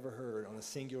explanations I've ever heard on a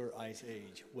singular ice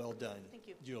age. Well done. Thank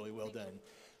you. Julie, well done.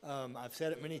 I've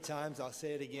said it many times, I'll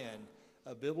say it again.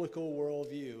 A biblical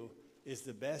worldview is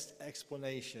the best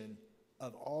explanation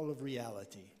of all of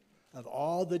reality. Of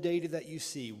all the data that you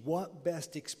see, what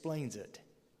best explains it?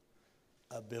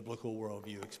 A biblical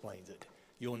worldview explains it.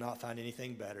 You will not find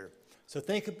anything better. So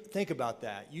think about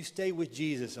that. You stay with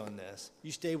Jesus on this.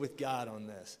 You stay with God on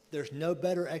this. There's no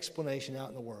better explanation out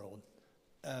in the world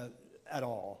at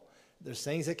all. There's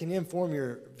things that can inform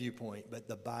your viewpoint, but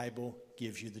the Bible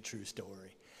gives you the true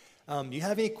story. Do you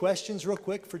have any questions real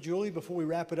quick for Julie before we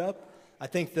wrap it up? I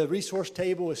think the resource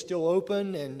table is still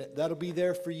open, and that'll be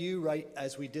there for you right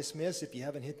as we dismiss if you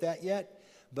haven't hit that yet.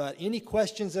 But any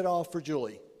questions at all for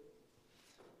Julie?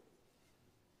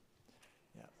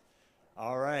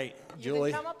 All right, Julie.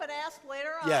 You can come up and ask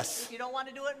later on. Yes. If you don't want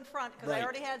to do it in front, because I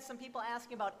already had some people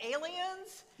asking about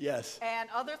aliens. Yes. And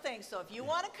other things. So if you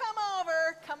want to come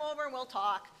over and we'll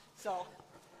talk. So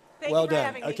thank well you for done.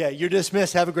 having me. Okay, you're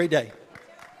dismissed. Have a great day.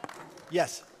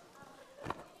 Yes.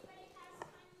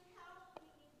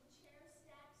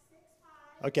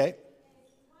 Okay.